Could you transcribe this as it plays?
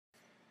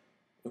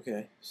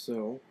Okay,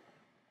 so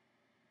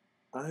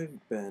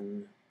I've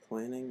been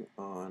planning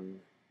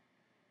on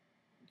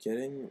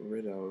getting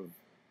rid of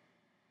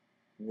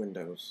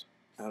Windows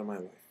out of my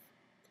life.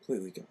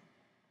 Completely gone.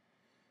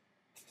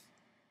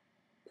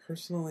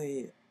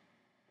 Personally,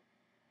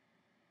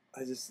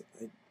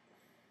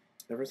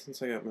 ever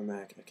since I got my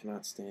Mac, I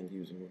cannot stand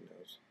using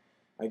Windows.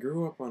 I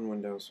grew up on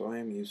Windows, so I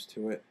am used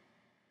to it,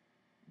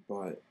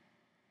 but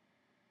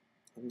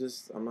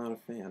I'm not a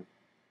fan.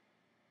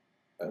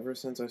 Ever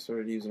since I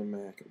started using a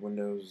Mac,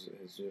 Windows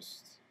has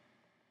just,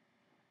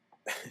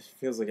 it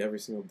feels like every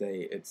single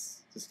day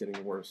it's just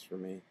getting worse for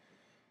me.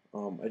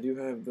 I do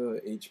have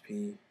the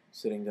HP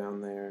sitting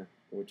down there,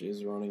 which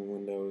is running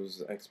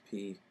Windows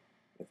XP,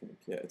 I think.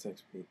 Yeah, it's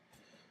XP.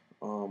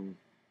 Um,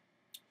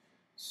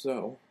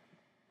 so,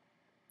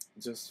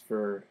 just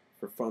for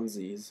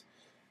funsies,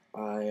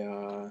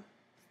 I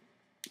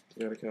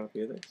got a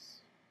copy of this.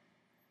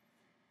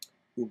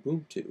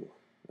 Ubuntu.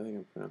 I think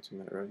I'm pronouncing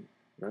that right.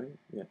 Right?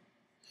 Yeah.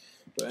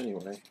 But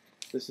anyway,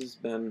 this has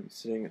been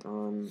sitting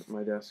on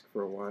my desk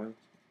for a while,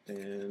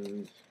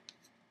 and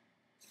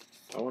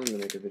I wanted to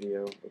make a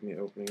video of me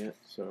opening it,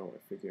 so I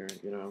figure,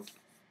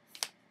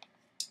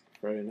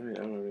 Friday night,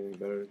 I don't have anything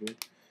better to do.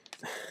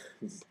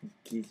 Just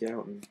geek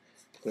out and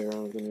play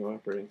around with the new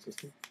operating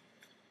system.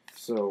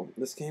 So,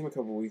 this came a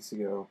couple weeks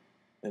ago,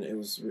 and it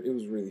was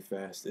really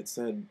fast. It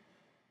said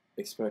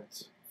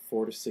expect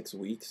 4 to 6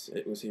 weeks.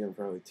 It was here in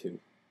probably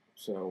 2.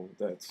 So,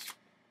 that's,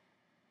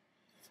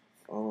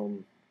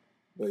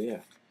 but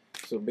yeah.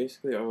 So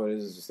basically all it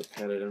is just a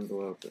padded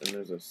envelope, and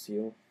there's a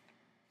seal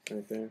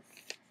right there.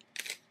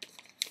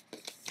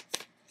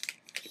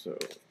 So,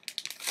 it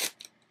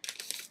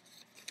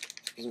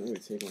doesn't really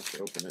take much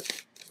to open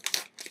it.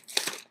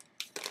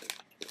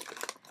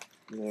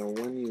 Now,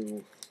 when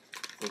you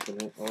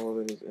open it, all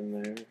of it is in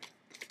there.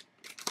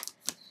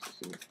 Let's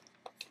see.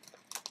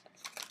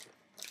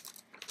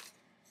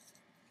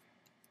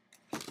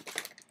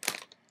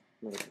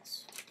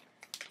 Nice.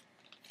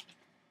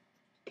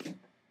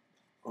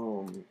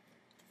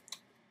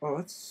 Oh,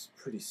 that's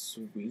pretty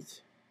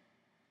sweet.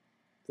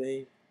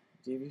 They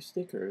gave you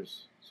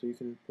stickers, so you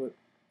can put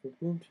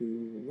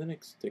Ubuntu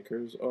Linux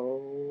stickers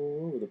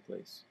all over the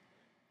place.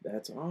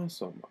 That's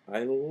awesome. I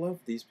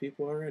love these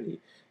people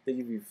already. They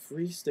give you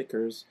free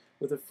stickers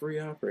with a free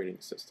operating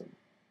system.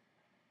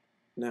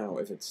 Now,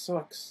 if it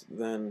sucks,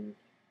 then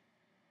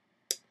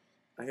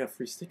I got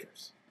free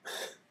stickers.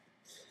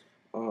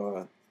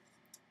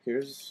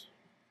 Here's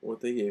what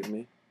they gave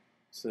me.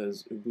 It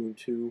says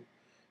Ubuntu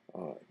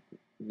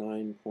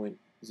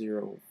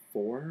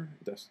 9.04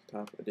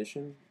 Desktop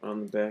Edition.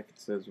 On the back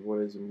it says what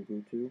is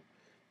Ubuntu,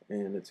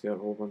 and it's got a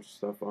whole bunch of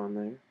stuff on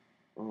there.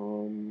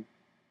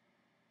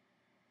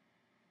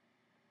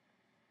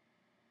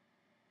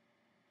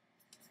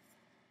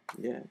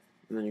 Yeah,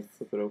 and then you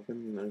flip it open,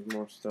 and there's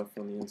more stuff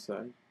on the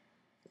inside,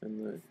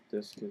 and the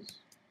disc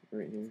is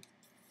right here.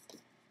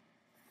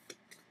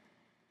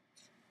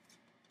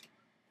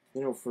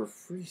 For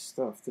free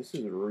stuff, this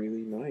is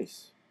really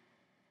nice.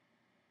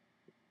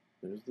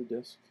 There's the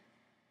disc.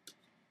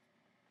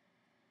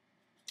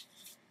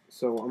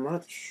 So I'm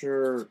not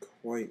sure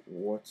quite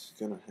what's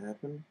gonna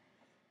happen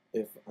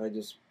if I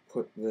just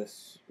put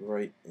this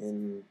right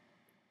in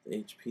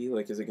the HP.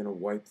 Like, is it gonna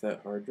wipe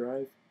that hard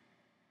drive?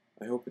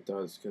 I hope it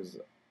does,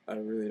 because I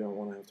really don't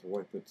want to have to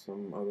wipe it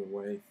some other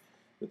way.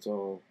 It's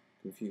all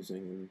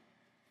confusing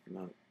and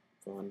not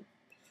fun.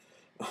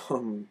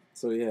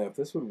 So yeah, if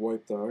this would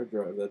wipe the hard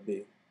drive, that'd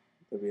be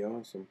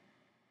awesome.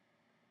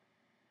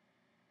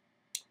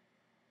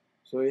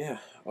 So yeah,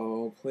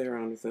 I'll play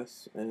around with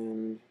this,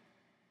 and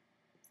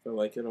if I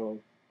like it,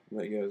 I'll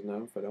let you guys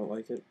know. If I don't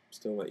like it,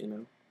 still let you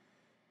know.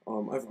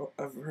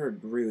 I've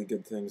heard really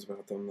good things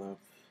about them though,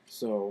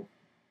 so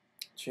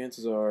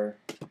chances are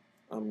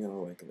I'm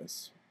gonna like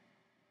this.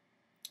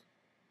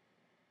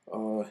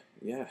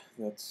 Yeah,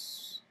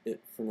 that's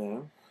it for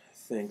now.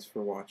 Thanks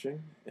for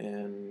watching,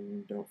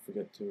 and don't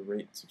forget to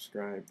rate,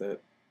 subscribe,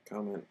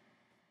 comment,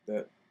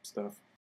 that stuff.